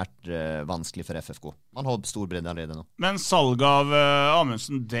vanskelig for FFK. Man har stor bredde allerede nå. Men salg av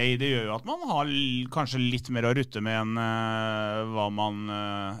Amundsen Day, det gjør jo at man har kanskje litt mer å rutte med enn hva man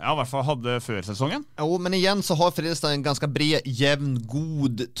i hvert fall hadde før sesongen. Jo, men igen så har Fredrikstad en ganska bred, jämn,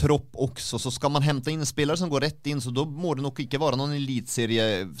 god tropp också. Så ska man hämta in en spelare som går rätt in, så då må det nog inte vara någon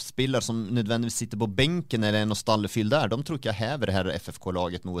elitseriespelare som nödvändigtvis sitter på bänken eller någon stallfyll där. De tror inte jag häver det här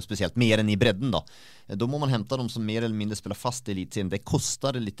FFK-laget något speciellt, mer än i bredden då. Då må man hämta dem som mer eller mindre spelar fast i elitserien. Det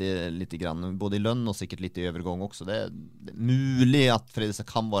kostar lite grann, både i lön och säkert lite i övergång också. Det är möjligt att Fredrikstad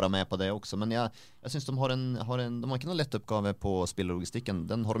kan vara med på det också, men jag syns de har inte någon lätt uppgave på spellogistiken.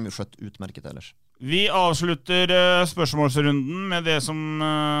 Den har de ju skött utmärket ellers. Vi avslutter spørsmålsrunden med det som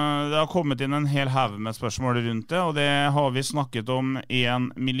det har kommet inn en hel haug med spørsmål rundt det, og det har vi snakket om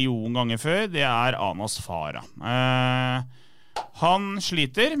 1 million ganger før. Det er Anas Farah. Han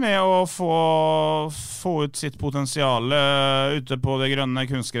sliter med å få ut sitt potensial ute på det grønne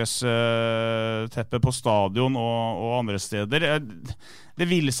kunstgressteppet på stadion og andre steder. Det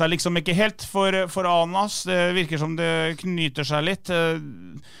vil seg liksom ikke helt for Anas. Det virker som det knyter seg litt.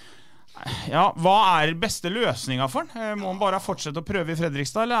 Ja, hva er beste løsningen for han? Må han bare fortsette å prøve i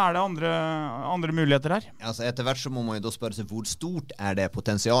Fredrikstad, eller er det andre muligheter her? Altså etterhvert så må man jo da spørre seg hvor stort er det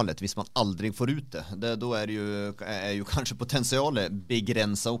potensialet hvis man aldrig får ut det. Då är ju kanske potensialet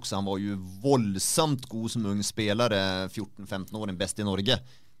begränsat också. Han var ju våldsamt god som ung spelare, 14-15 år, bäst i Norge.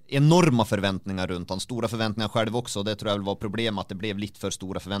 Enorma förväntningar runt han, stora förväntningar själv också. Det tror jag väl var problemet, att det blev lite för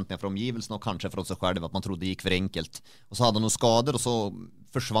stora förväntningar för omgivelsen och kanske för sig själv, att man trodde det gick för enkelt. Och så hade han några skador och så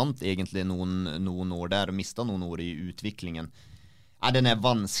försvann egentligen någon år där och mistade någon år i utvecklingen. Ja, den är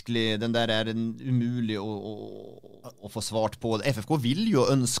vansklig, den där är umulig att få svart på. FFK vill ju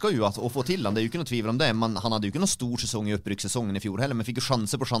och önskar ju att få till han, det är ju inte något tvivel om det, men han hade ju inte någon stor säsong i uppryckssäsongen i fjol heller, men fick ju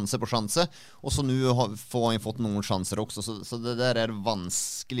chanser och så nu får han fått några chanser också, så det där är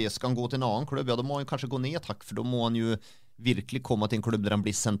vanskligt. Ska han gå till en annan klubb, ja då må han kanske gå ner tack, för då må han ju virkelig komma till en klubb där han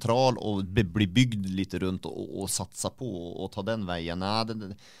blir central och blir byggd lite runt och satsa på och ta den vägen. Nej,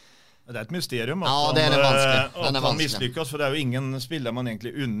 det är ett mysterium att han misslyckas, för det är ju ingen spelare man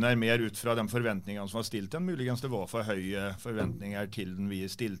egentligen unnar mer ut från den förväntningen som var stilt än. Muligens det var för höga förväntningar till den vi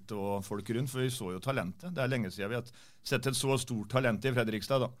stilt och folk runt, för vi så ju talentet. Det är länge sedan vi har sett ett så stort talent i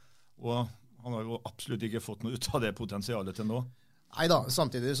Fredrikstad då. Och han har ju absolut inte fått något ut av det potentialet ändå. Neida,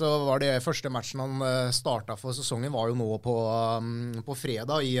 samtidig så var det første matchen han startet for sesongen var jo nå på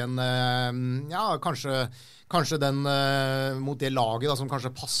fredag i en, kanskje den mot det laget da, som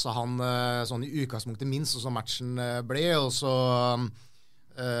kanskje passet han sånn i utgangspunktet minst, og så matchen ble, og så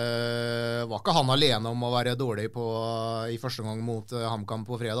var ikke han alene om å være dårlig i første gang mot HamKam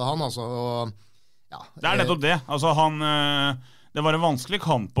på fredag, han altså. Og, ja, det nettopp det, altså han... Det var en vanskelig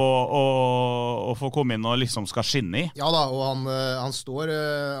kamp å få komme inn og liksom skal skinne i. Ja da, og han står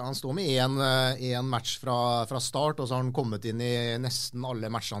med en match fra start, og så har han kommet inn i nesten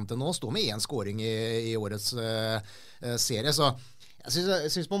alle matchene til nå, står med en scoring i årets serie, så jeg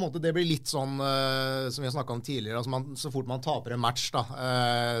synes på en måte det blir litt sånn som vi har snakket om tidligere, altså så fort man taper en match da,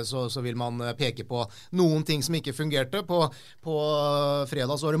 så vil man peke på noen ting som ikke fungerte. På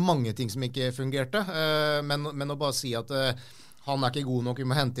fredag så var det mange ting som ikke fungerte, men å bare si at han ikke god nok, vi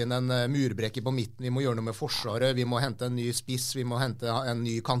må hente inn en murbrekke på midten, vi må gjøre noe med forsvaret, vi må hente en ny spiss, vi må hente en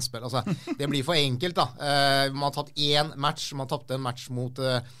ny kantspill. Altså, det blir for enkelt da. Man har tatt én match, man tappte en match mot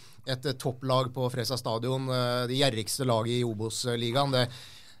et topplag på Fredrikstad stadion, det gjerrigste laget i Obos-ligaen.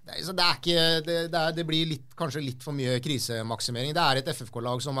 Det blir kanskje litt for mye krisemaksimering. Det et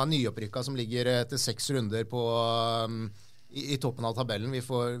FFK-lag som nyopprykket, som ligger etter 6 runder på... I toppen av tabellen. Vi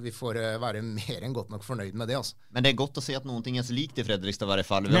får være mer enn godt nok fornøyd med det. Altså. Men det godt å se at noen ting så likt i Fredrikstad I hvert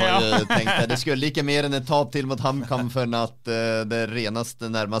fall. Vi har jo tenkt at det skulle ikke mer enn et tap til mot HamKam for at det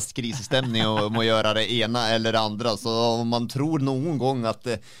reneste nærmest krisestemning må gjøre det ene eller det andre. Så om man tror noen gang at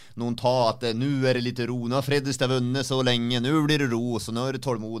noen tar at nå det litt ro, nå har Fredrikstad vunnet så lenge, nå blir det ro, så nå det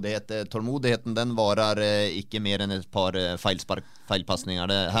tålmodighet. Tålmodigheten den varer ikke mer enn et par feilpassninger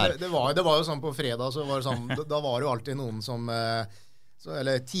det her. Det var jo sånn på fredag, så var det sånn, da var det jo alltid noen som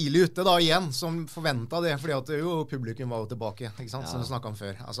eller tidlig ute da igjen, som forventet det, fordi at jo publikum var jo tilbake, ikke sant, som vi snakket om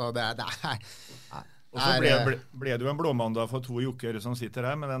før. Altså, og så ble det jo en blåmandag for 2 jokker som sitter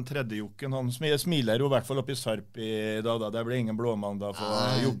her, men den tredje jokken, han smiler jo I hvert fall opp I Sarp I dag. Det ble ingen blåmandag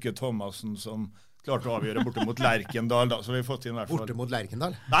for Jokke Thomassen som klarte å avgjøre borte mot Lerkendal da, så vi har fått inn I hvert fall. Borte mot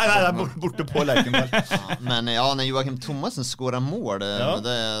Lerkendal? Nei, borte på Lerkendal. Men ja, når Joakim Thomassen skårer mål, da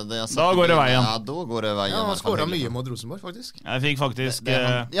går det veien. Ja, da går det veien. Ja, han skåret mye mot Rosenborg, faktisk. Jeg fikk faktisk...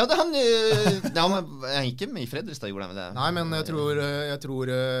 Ja, det han ikke med I Fredrikstad gjorde han det. Nei, men jeg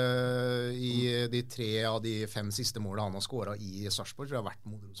tror I de 3 av de 5 siste målene han har skåret I Sarpsborg, tror jeg har vært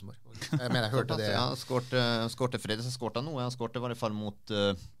mot Rosenborg. Jeg mener, jeg hørte det. Ja, skårte Fredrikstad, skårte noe. Han skårte I hvert fall mot...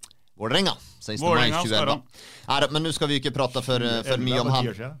 Vålerenga, 16. maj 2011. Men nu ska vi inte prata för mycket om han.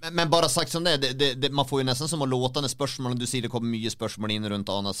 Men bara sagt som det man får ju nästan som att låta när spørsmål, du säger det kommer mycket spørsmål in runt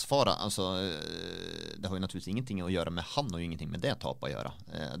Anas fara. Alltså, det har ju naturligtvis ingenting att göra med han och ingenting med det tap att göra.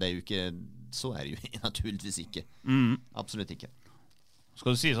 Det är ju inte, så är det ju naturligtvis inte. Absolut inte.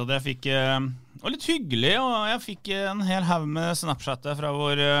 Skal du si så at jeg fikk det var litt hyggelig, og jeg fikk en hel haug med Snapchatter fra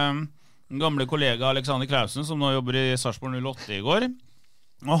vår gamle kollega Alexander Klausen, som nå jobber I Sarpsborg 08 I går.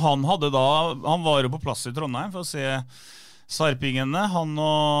 Og han var jo på plass I Trondheim for å se sarpingene. Han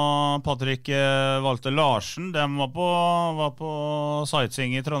og Patrick Walter Larsen, de var på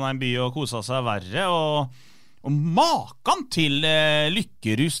sightseeing I Trondheim by og koset seg verre, og maken til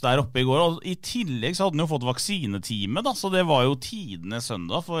lykkerus der oppe I går. Og I tillegg så hadde han jo fått vaksinetime da, så det var jo tidene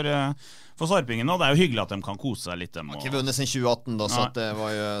søndag for sarpingene, og det jo hyggelig at de kan kose seg litt. De har ikke vunnet siden 2018 da, så, det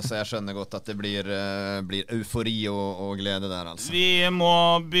var jo, så jeg skjønner godt at det blir eufori og glede der altså. Vi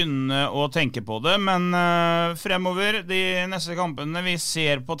må begynne å tenke på det, men fremover de neste kampene vi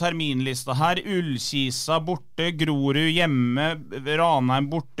ser på terminlista her, Ullkisa borte, Grorud hjemme, Ranheim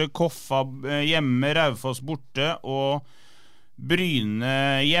borte, Koffa hjemme, Raufoss borte og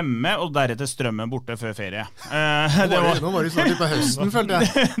Bryne hjemme, og deretter Strømmen borte før ferie. Nå var det snart på høsten, følte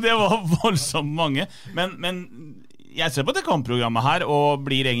jeg. Det var voldsomt mange, men jeg ser på det kampprogrammet her, og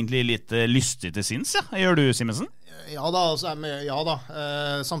blir egentlig litt lystig til sinns, ja. Gjør du, Simensen? Ja da.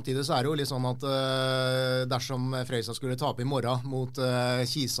 Samtidig så det jo litt sånn at dersom Fredrikstad skulle tape I morgen mot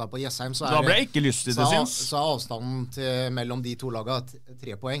Kisa på Jessheim, så da ble jeg ikke lystig til sinns. Så avstanden mellom de to lagene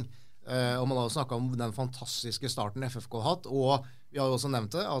 3 poeng. Og man har jo snakket om den fantastiske starten FFK har hatt, og vi har jo også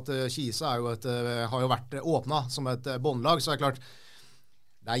nevnt det, at Kisa har jo vært åpnet som et båndlag, så det klart,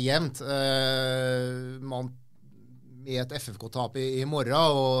 det jevnt. Med et FFK-tap I morgen,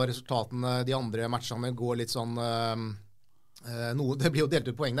 og resultatene de andre matchene går litt sånn... det blir jo delt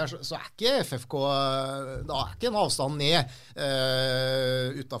ut poeng der, så ikke FFK da ikke en avstand ned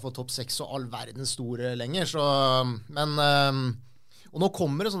utenfor topp 6 og all verden store lenger, så, men og nå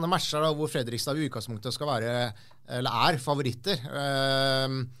kommer det sånne matcher da, hvor Fredrikstad I utgangspunktet skal være, eller favoritter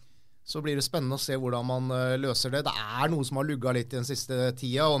Så blir det spennende å se hvordan man løser det. Det noe som har lugget litt i den siste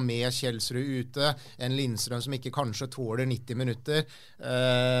tida, og med Kjelsrud ute, en Lindstrøm som ikke kanskje tåler 90 minutter,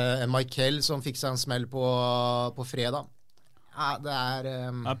 en Michael som fikk seg en smell på fredag. Ja, det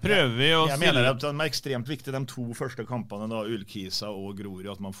prøver vi å Jeg mener at det ekstremt viktig de 2 første kampene da, Ullkisa og Grorud,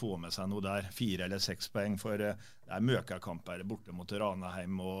 at man får med seg noe der, 4 eller 6 poeng, for det møkakamper borte mot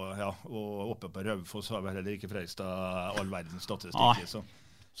Ranheim og oppe på Raufoss har vel heller ikke Fredrikstad all verdens statistikk.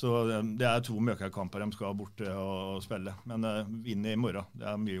 Så det 2 møkakamper de skal borte og spille, men vinne i morgen,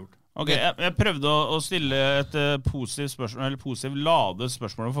 det mye gjort. Ok, jeg prøvde å stille et positivt spørsmål, eller positivt ladet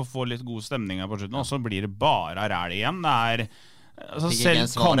spørsmål for å få litt god stemning her på slutten, og så blir det bare ræl igjen. Det altså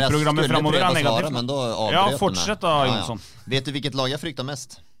selv kampprogrammet fremover negativt. Men ja, fortsett da, Jonsson. Vet du hvilket lag jeg frykter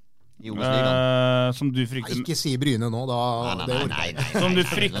mest i Obos-ligaen? Som du frykter... Ikke si Bryne nå, da. Nei. Som du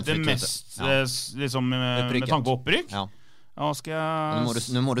frykter mest, liksom, med tanke på opprykk? Ja. Ja, skal jeg...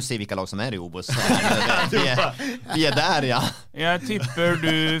 Nu må du se vilka lag som i Obos. Vi där, ja. Jeg tipper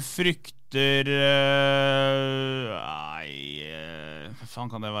du frykter... hva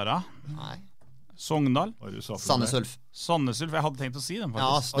faen kan det være? Nei. Sogndal? Sandnes Ulf. Sandnes Ulf, jeg hadde tenkt å si den faktisk.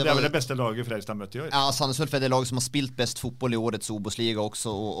 Ja, og det vel det beste laget Fredrikstad møtt i år. Ja, Sandnes Ulf det lag som har spilt bäst fotboll i årets Obos-liga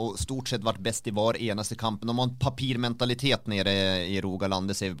också och stort sett varit bäst i var enaste kampen. De har en papirmentalitet nere i Rogaland,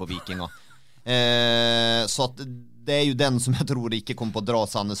 det ser vi på Viking. Så att det ju den som jag tror inte kommer på att dra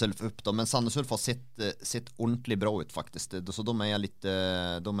Sandnes Ulf upp då, men Sandnes Ulf har sett ordentligt bra ut faktiskt, så de är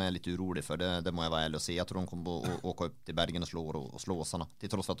lite orolig för det må jag vara ärlig och säga. Jag tror de kommer att åka upp till Bergen och slå Åsarna, till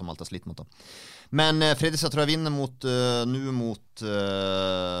trots för att de alltid har slitt mot dem. Men Fredrikstad tror jag vinner mot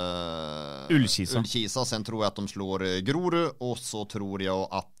Ullkisa. Sen tror jag att de slår Grorud, och så tror jag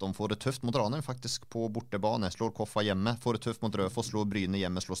att de får det tufft mot Ranheim faktiskt på bortebane. Slår Koffa hjemme, får det tufft mot Raufoss, slår Bryne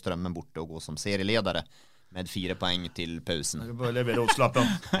hjemme, slår Strømmen borte och går som serieledare med 4 poäng till pausen. Du bør levere oppslappen.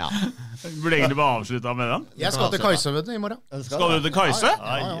 Ja. Burde egentlig bare avslutte med den? Jeg skal til Kajse i morgen. Skal du til Kajse?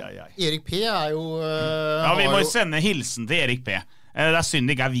 Ja. Erik P jo... ja, vi må jo sende hilsen til Erik P. Det synd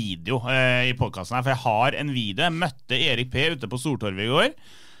det ikke video i podcasten her, for jeg har en video. Jeg møtte Erik P ute på Stortorvet i går,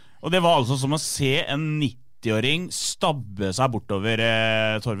 og det var altså som å se en 90-åring stabbe seg bortover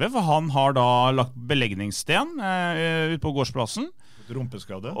torvet, for han har da lagt belegningssten ut på gårdsplassen.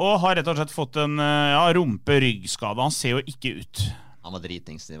 Rumpeskade. Og har rett og slett fått en rumpe-ryggskade. Han ser jo ikke ut. Han var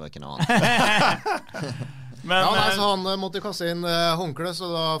dritings, det var ikke noe annet. Men, så han måtte kaste inn håndkle,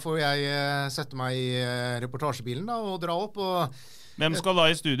 så da får jeg sette meg i reportasjebilen da, og dra opp. Hvem skal da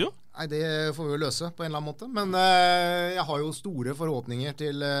i studio? Nei, det får vi jo løse på en eller annen måte. Men jeg har jo store forhåpninger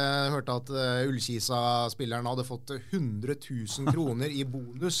til hørte at Ullkisa-spilleren hadde fått 100 000 kroner i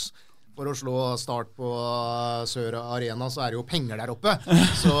bonus for å slå Start på Sør Arena, så det jo penger der oppe.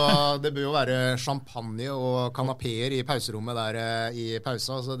 Så det bør jo være champagne og kanapeer i pauserommet der i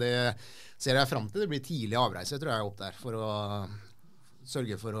pausa, så det ser jeg frem til. Det blir tidlig avreise, tror jeg, opp der, for å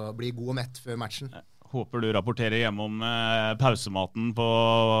sørge for å bli god og mett før matchen. Håper du rapporterer hjemme om pausematen på,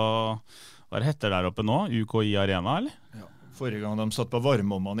 hva det heter der oppe nå? UKI Arena, eller? Ja. Forrige gang de satt på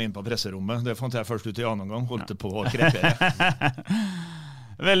varmeommene inn på presserommet, det fant jeg først ut i annen gang, holdt det på å krepere.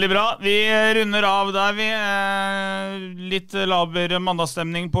 Veldig bra. Vi runder av der. Vi litt laber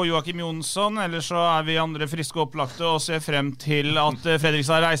mandagsstemning på Joakim Jonsson, ellers så vi andre friske og opplagte og ser frem til at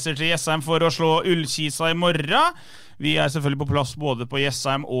Fredrikstad reiser til Jessheim for å slå Ullkisa i morgen. Vi selvfølgelig på plass både på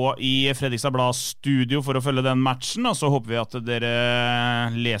Jessheim og i Fredrikstad Blad studio for å følge den matchen, og så håper vi at dere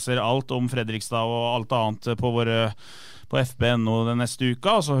leser alt om Fredrikstad og alt annet på FB.no den neste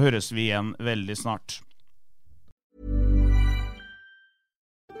uka, og så høres vi igjen veldig snart.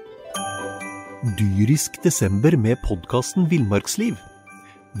 Dyrisk desember med podcasten Villmarksliv.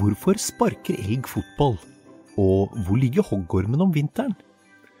 Hvorfor sparker elg fotball? Og hvor ligger hoggormen om vinteren?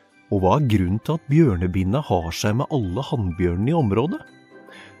 Og hva grunnen til at bjørnebinna har seg med alle hannbjørnene i området?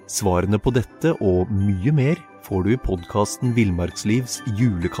 Svarene på dette og mye mer får du i podcasten Villmarkslivs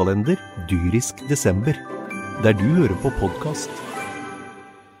julekalender Dyrisk desember, der du hører på podcast.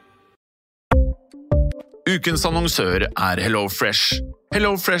 Ukens annonsør HelloFresh.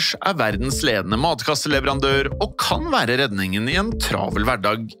 HelloFresh verdens ledende matkasseleverandør og kan være redningen i en travel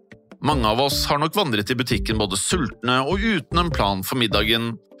hverdag. Mange av oss har nok vandret i butikken både sultne og uten en plan for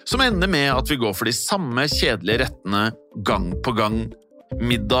middagen, som ender med at vi går for de samme kjedelige rettene gang på gang.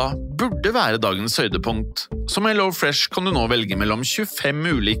 Middag burde være dagens høydepunkt. Som HelloFresh kan du nå velge mellom 25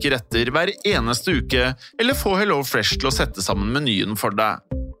 ulike retter hver eneste uke, eller få HelloFresh til å sette sammen menyen for deg.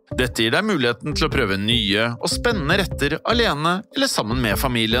 Dette gir deg muligheten til å prøve nye og spennende retter alene eller sammen med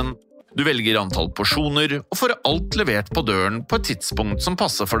familien. Du velger antall porsjoner og får alt levert på døren på et tidspunkt som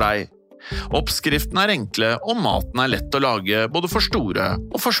passer for deg. Oppskriftene enkle, og maten lett å lage både for store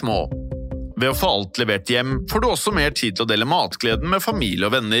og for små. Ved å få alt levert hjem, får du også mer tid til å dele matgleden med familie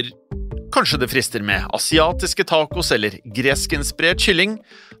og venner. Kanskje det frister med asiatiske tacos eller greskinspirert kylling?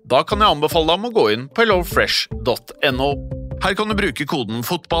 Da kan jeg anbefale deg om å gå inn på hellofresh.no. Her kan du bruke koden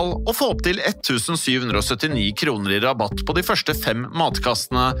FOTBALL og få opp til 1779 kroner i rabatt på de første 5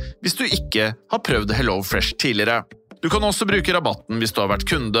 matkastene hvis du ikke har prøvd HelloFresh tidligere. Du kan også bruke rabatten hvis du har vært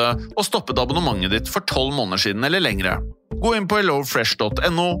kunde og stoppet abonnementet ditt for 12 måneder siden eller lengre. Gå inn på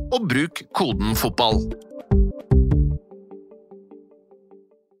hellofresh.no og bruk koden FOTBALL.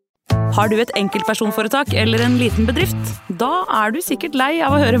 Har du et enkeltpersonforetak eller en liten bedrift? Da du sikkert lei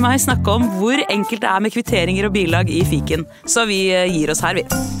av å høre meg snakke om hvor enkelt det med kvitteringer og bilag i Fiken. Så vi gir oss her, vi.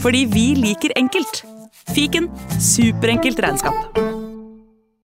 Fordi vi liker enkelt. Fiken, superenkelt regnskap.